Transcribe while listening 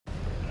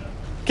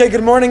Okay,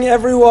 good morning,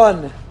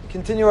 everyone.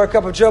 Continue our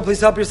cup of joe.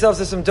 Please help yourselves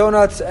to some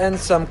donuts and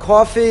some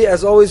coffee.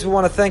 As always, we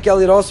want to thank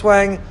Elliot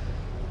Oswang,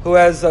 who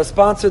has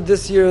sponsored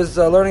this year's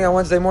Learning on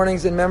Wednesday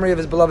mornings in memory of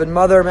his beloved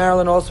mother,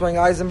 Marilyn Oswang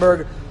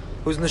Eisenberg,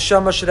 whose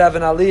neshama should have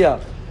an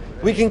aliyah.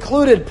 We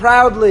concluded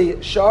proudly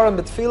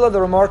Sha'arim B'Tfilah, the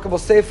remarkable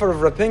sefer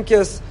of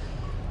Rapinkus.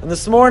 And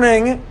this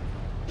morning,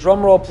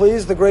 drum roll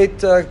please, the great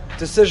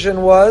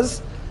decision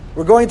was,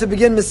 we're going to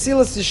begin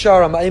Mesilas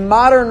Yesharim, a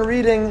modern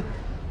reading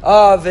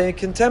of a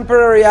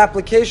contemporary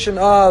application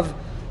of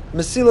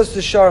Mesilas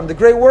Yesharim, the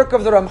great work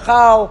of the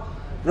Ramchal,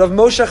 Rav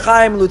Moshe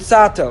Chaim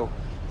Luzzatto.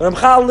 The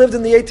Ramchal lived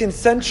in the 18th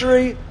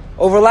century,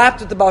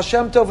 overlapped with the Baal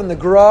Shem Tov and the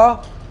Gra.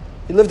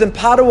 He lived in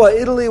Padua,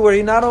 Italy, where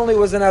he not only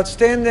was an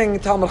outstanding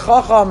Talmud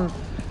Chacham,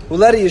 who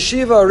led a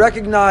yeshiva,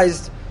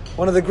 recognized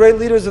one of the great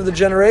leaders of the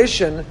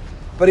generation,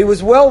 but he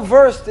was well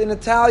versed in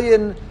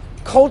Italian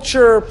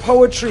culture,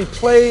 poetry,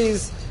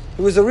 plays.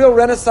 He was a real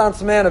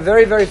Renaissance man, a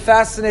very, very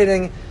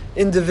fascinating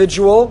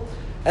individual.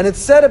 And it's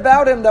said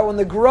about him that when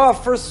the Gra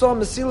first saw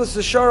Mesilas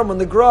Yesharim, when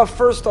the Gra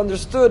first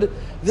understood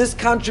this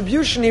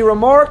contribution, he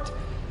remarked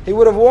he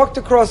would have walked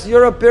across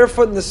Europe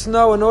barefoot in the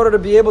snow in order to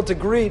be able to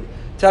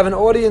have an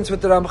audience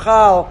with the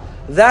Ramchal.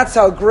 That's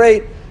how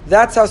great,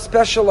 that's how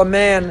special a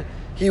man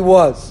he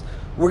was.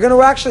 We're going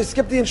to actually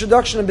skip the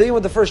introduction and begin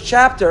with the first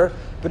chapter,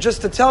 but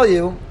just to tell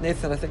you,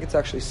 Nathan, I think it's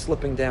actually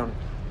slipping down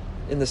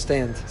in the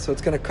stand, so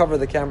it's going to cover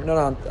the camera. No,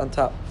 on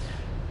top.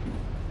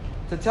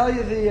 To tell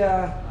you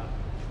the...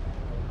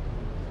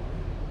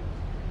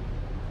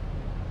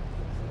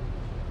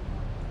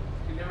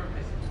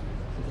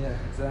 Yeah,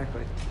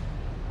 exactly.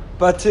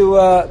 But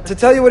to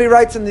tell you what he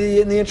writes in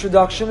the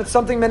introduction, it's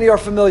something many are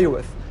familiar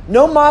with.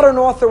 No modern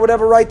author would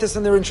ever write this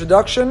in their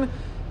introduction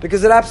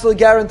because it absolutely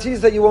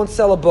guarantees that you won't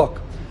sell a book.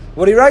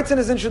 What he writes in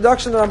his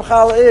introduction to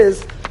Ramchal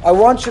is, I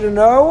want you to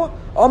know,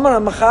 I'm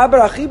not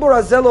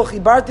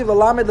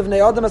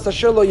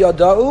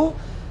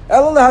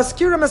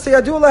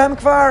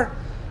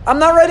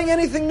writing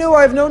anything new.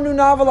 I have no new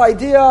novel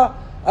idea.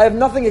 I have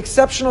nothing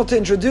exceptional to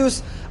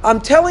introduce. I'm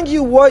telling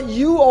you what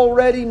you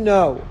already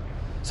know.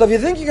 So if you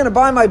think you're going to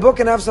buy my book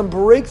and have some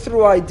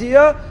breakthrough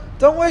idea,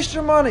 don't waste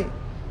your money.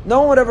 No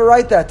one would ever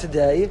write that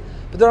today.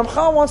 But the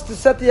Ramchal wants to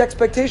set the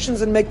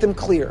expectations and make them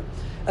clear.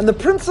 And the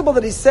principle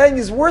that he's saying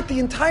is worth the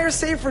entire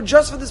sefer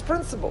just for this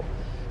principle.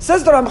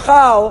 Says the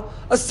Ramchal,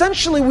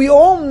 essentially we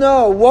all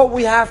know what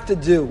we have to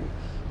do.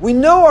 We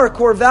know our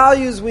core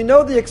values, we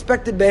know the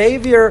expected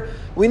behavior,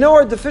 we know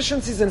our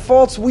deficiencies and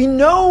faults, we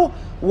know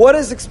what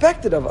is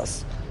expected of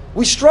us.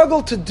 We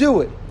struggle to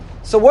do it.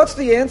 So what's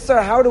the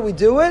answer? How do we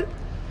do it?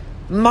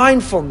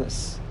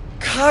 Mindfulness,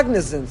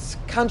 cognizance,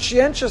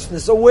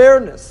 conscientiousness,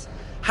 awareness.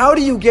 How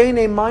do you gain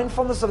a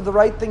mindfulness of the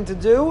right thing to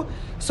do?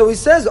 So he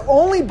says,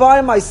 only buy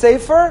my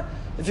sefer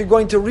if you're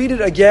going to read it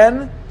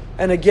again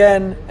and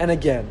again and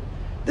again.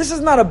 This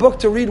is not a book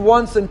to read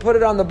once and put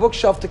it on the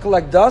bookshelf to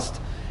collect dust.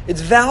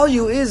 Its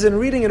value is in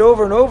reading it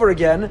over and over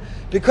again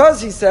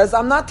because he says,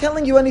 I'm not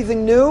telling you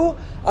anything new.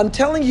 I'm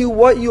telling you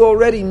what you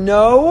already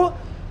know,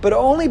 but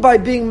only by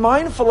being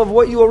mindful of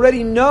what you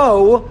already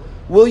know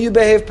will you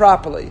behave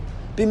properly.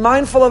 Be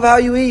mindful of how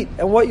you eat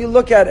and what you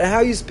look at and how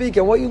you speak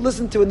and what you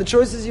listen to and the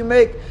choices you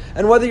make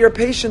and whether you're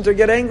patient or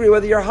get angry,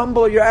 whether you're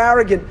humble or you're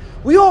arrogant.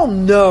 We all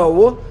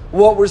know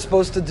what we're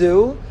supposed to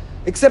do,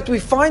 except we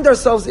find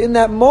ourselves in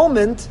that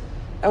moment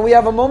and we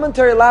have a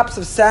momentary lapse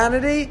of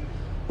sanity.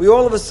 We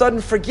all of a sudden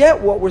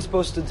forget what we're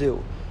supposed to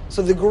do.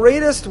 So the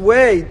greatest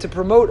way to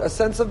promote a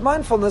sense of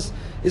mindfulness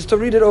is to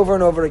read it over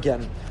and over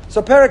again.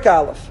 So Perek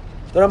Aleph,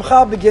 the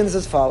Ramchal begins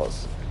as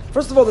follows.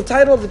 First of all, the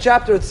title of the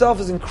chapter itself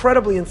is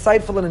incredibly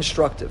insightful and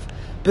instructive.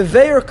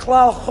 Beveir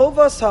klal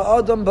chovas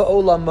ha'adam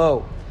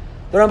ba'olamo.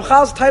 The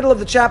Ramchal's title of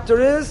the chapter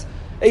is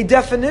a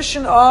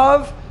definition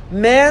of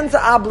man's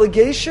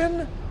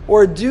obligation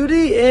or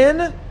duty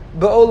in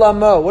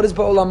ba'olamo. What does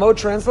ba'olamo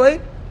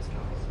translate?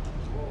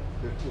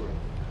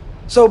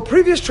 So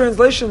previous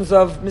translations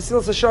of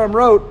Mesilas Yesharim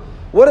wrote,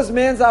 what is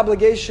man's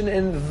obligation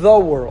in the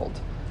world?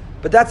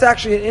 But that's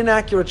actually an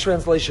inaccurate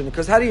translation,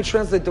 because how do you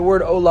translate the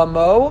word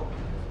olamo?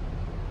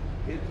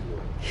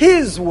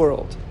 His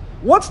world.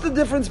 What's the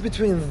difference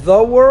between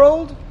the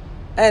world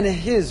and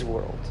his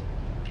world?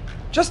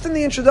 Just in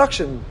the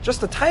introduction, just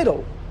the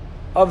title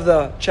of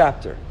the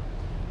chapter.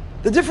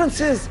 The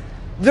difference is,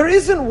 there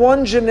isn't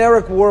one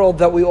generic world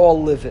that we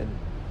all live in.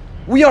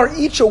 We are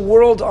each a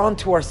world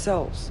unto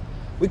ourselves.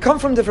 We come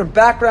from different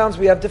backgrounds,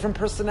 we have different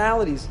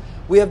personalities,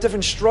 we have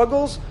different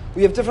struggles,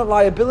 we have different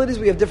liabilities,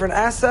 we have different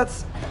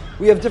assets,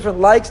 we have different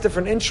likes,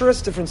 different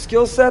interests, different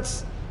skill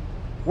sets.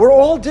 We're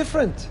all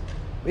different.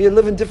 We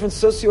live in different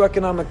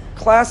socioeconomic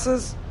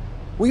classes.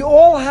 We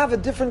all have a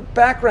different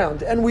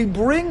background, and we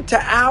bring to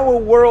our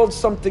world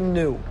something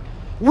new.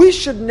 We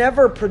should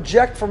never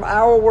project from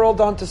our world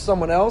onto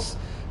someone else.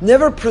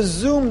 Never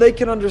presume they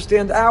can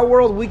understand our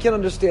world, we can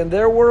understand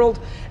their world.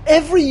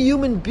 Every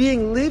human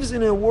being lives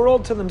in a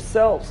world to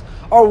themselves.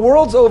 Our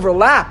worlds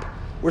overlap.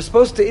 We're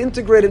supposed to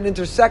integrate and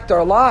intersect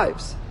our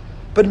lives.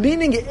 But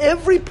meaning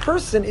every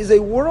person is a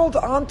world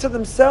unto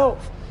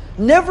themselves.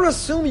 Never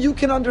assume you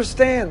can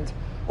understand,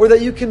 or that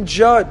you can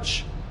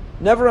judge.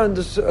 Never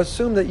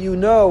assume that you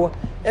know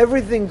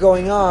everything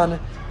going on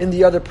in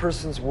the other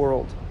person's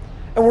world.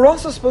 And we're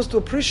also supposed to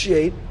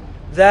appreciate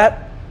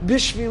that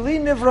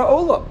Bishvili Nivra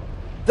Olam,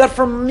 that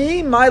for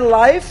me, my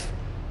life,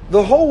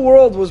 the whole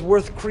world was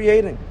worth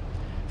creating.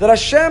 That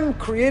Hashem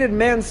created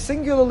man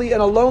singularly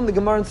and alone, the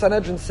Gemara in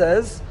Sanhedrin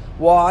says.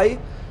 Why?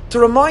 To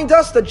remind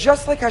us that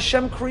just like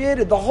Hashem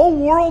created, the whole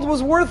world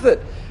was worth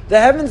it. The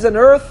heavens and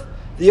earth,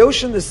 the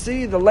ocean, the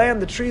sea, the land,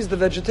 the trees, the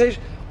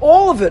vegetation,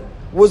 all of it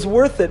was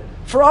worth it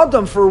for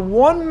Adam, for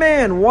one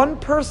man, one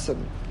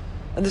person.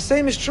 And the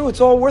same is true, it's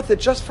all worth it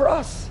just for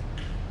us.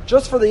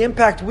 Just for the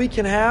impact we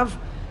can have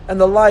and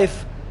the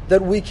life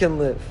that we can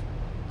live.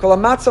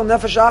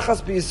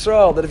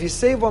 That if you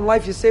save one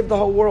life, you save the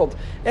whole world.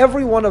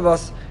 Every one of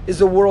us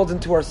is a world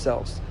unto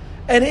ourselves.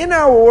 And in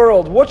our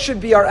world, what should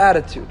be our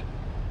attitude?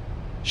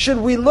 Should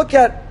we look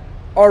at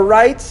our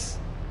rights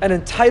and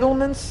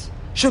entitlements?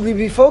 Should we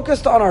be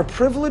focused on our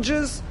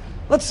privileges?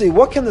 Let's see,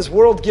 what can this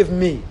world give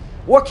me?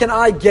 What can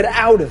I get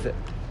out of it?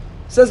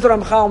 Says the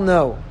Ramchal,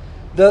 no.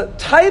 The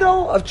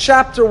title of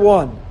chapter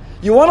 1,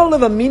 you want to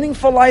live a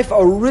meaningful life,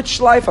 a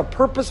rich life, a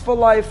purposeful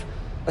life,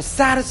 a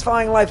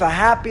satisfying life, a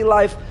happy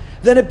life,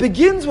 then it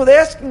begins with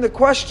asking the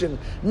question,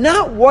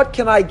 not what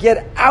can I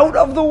get out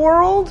of the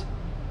world,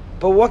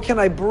 but what can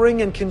I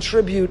bring and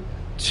contribute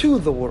to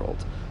the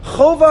world?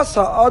 Chovas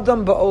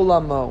ha'adam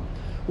ba'olamo.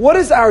 What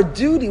is our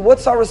duty?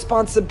 What's our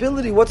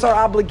responsibility? What's our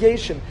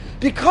obligation?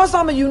 Because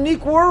I'm a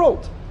unique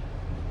world.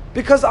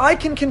 Because I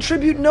can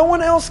contribute, no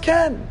one else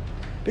can.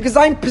 Because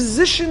I'm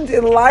positioned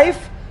in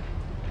life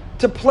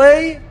to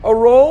play a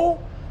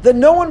role that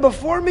no one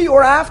before me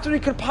or after me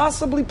could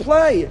possibly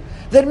play.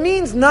 That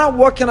means not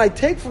what can I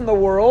take from the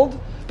world,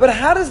 but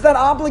how does that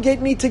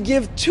obligate me to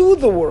give to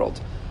the world?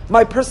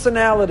 My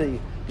personality,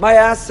 my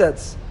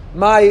assets,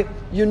 my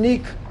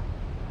unique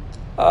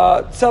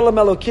tzelem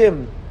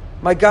Elokim,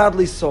 my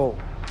godly soul.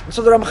 And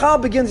so the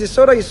Ramchal begins,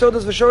 Yisoda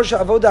Yisodas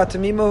V'Shorasha Avoda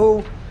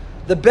Tamimahu,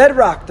 the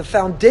bedrock, the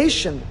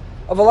foundation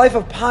of a life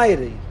of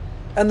piety,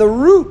 and the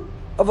root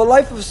of a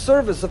life of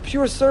service, of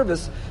pure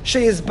service,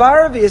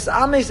 she'izbar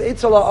v'yisames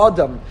etzola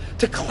adam,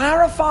 to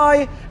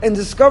clarify and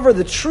discover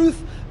the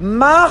truth,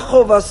 ma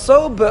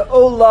chovaso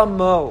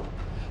be'olamo.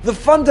 The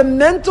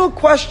fundamental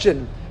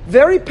question,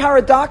 very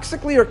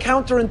paradoxically or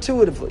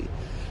counterintuitively,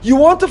 you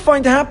want to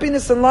find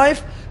happiness in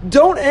life,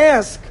 don't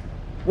ask,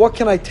 what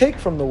can I take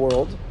from the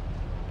world?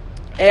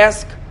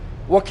 Ask,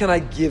 what can I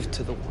give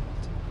to the world?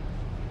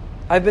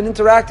 I've been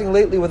interacting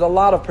lately with a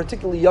lot of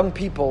particularly young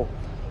people,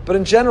 but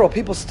in general,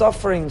 people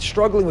suffering,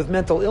 struggling with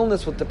mental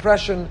illness, with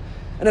depression,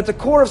 and at the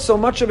core of so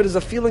much of it is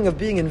a feeling of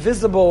being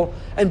invisible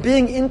and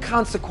being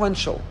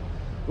inconsequential.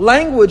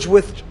 Language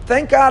with,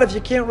 thank God if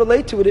you can't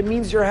relate to it, it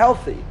means you're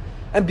healthy,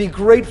 and be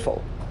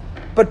grateful.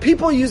 But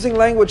people using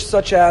language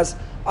such as,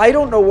 I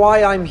don't know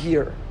why I'm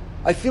here.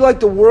 I feel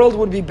like the world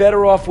would be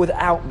better off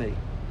without me.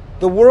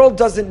 The world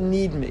doesn't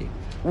need me.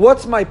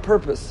 What's my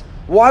purpose?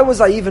 Why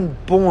was I even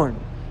born?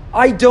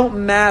 I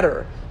don't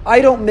matter. I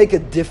don't make a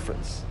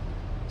difference.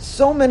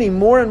 So many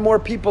more and more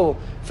people,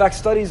 in fact,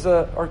 studies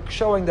are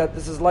showing that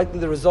this is likely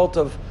the result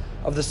of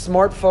the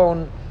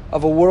smartphone,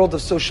 of a world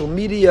of social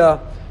media,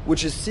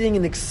 which is seeing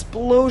an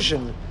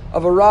explosion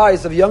of a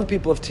rise of young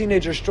people, of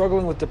teenagers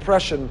struggling with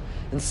depression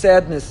and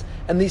sadness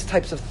and these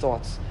types of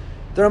thoughts.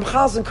 The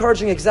Ramchal is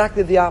encouraging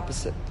exactly the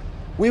opposite.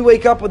 We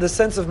wake up with a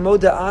sense of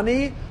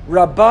Moda'ani,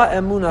 Rabba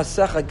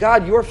Emunasecha.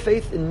 God, your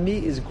faith in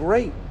me is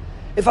great.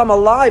 If I'm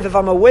alive, if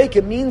I'm awake,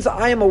 it means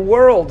I am a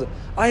world.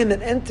 I am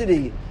an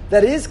entity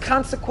that is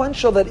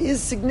consequential, that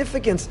is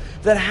significance,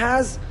 that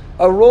has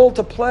a role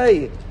to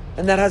play,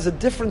 and that has a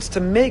difference to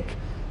make,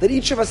 that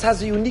each of us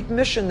has a unique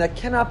mission that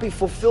cannot be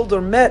fulfilled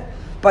or met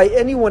by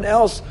anyone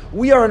else.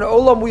 We are an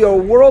olam, we are a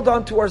world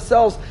unto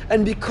ourselves,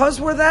 and because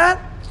we're that,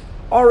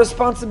 our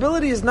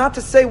responsibility is not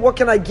to say, what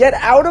can I get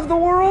out of the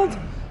world?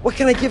 What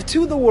can I give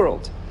to the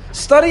world?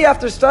 Study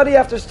after study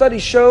after study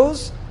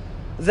shows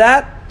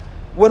that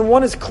when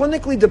one is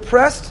clinically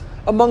depressed,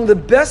 among the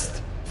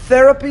best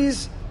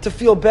therapies to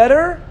feel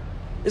better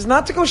is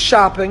not to go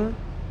shopping,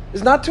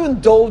 is not to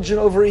indulge in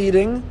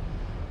overeating,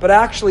 but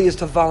actually is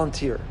to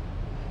volunteer.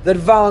 That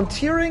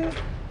volunteering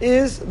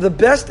is the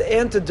best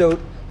antidote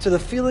to the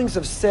feelings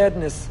of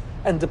sadness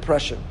and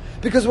depression.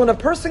 Because when a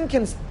person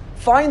can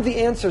find the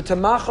answer to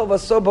machal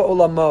vasoba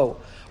olamo,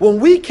 when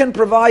we can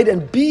provide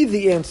and be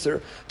the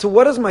answer to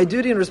what is my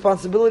duty and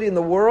responsibility in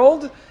the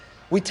world,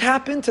 we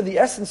tap into the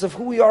essence of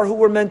who we are, who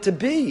we're meant to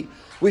be.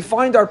 We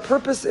find our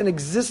purpose in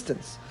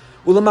existence.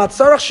 We are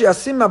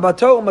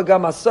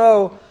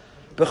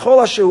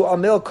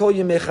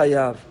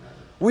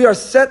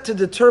set to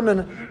determine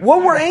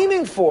what we're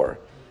aiming for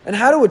and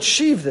how to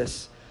achieve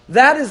this.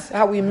 That is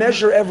how we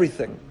measure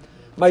everything.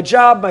 My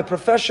job, my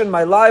profession,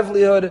 my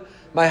livelihood,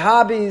 my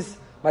hobbies,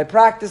 my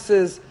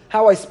practices,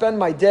 how I spend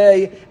my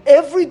day.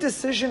 Every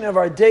decision of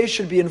our day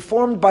should be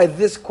informed by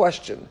this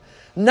question.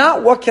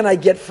 Not what can I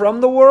get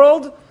from the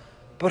world,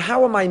 but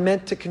how am I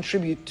meant to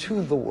contribute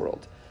to the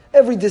world?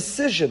 Every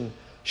decision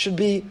should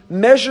be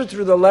measured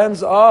through the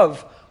lens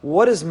of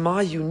what is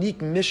my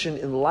unique mission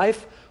in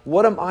life?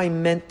 What am I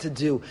meant to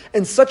do?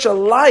 And such a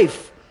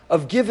life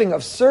of giving,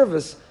 of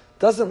service,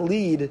 doesn't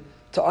lead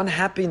to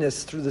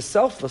unhappiness through the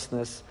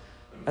selflessness.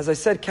 As I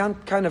said,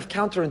 kind of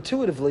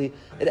counterintuitively,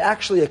 it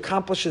actually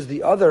accomplishes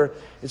the other.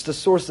 It's the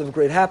source of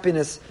great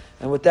happiness.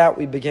 And with that,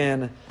 we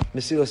began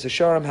Mesilas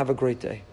Yesharim. Have a great day.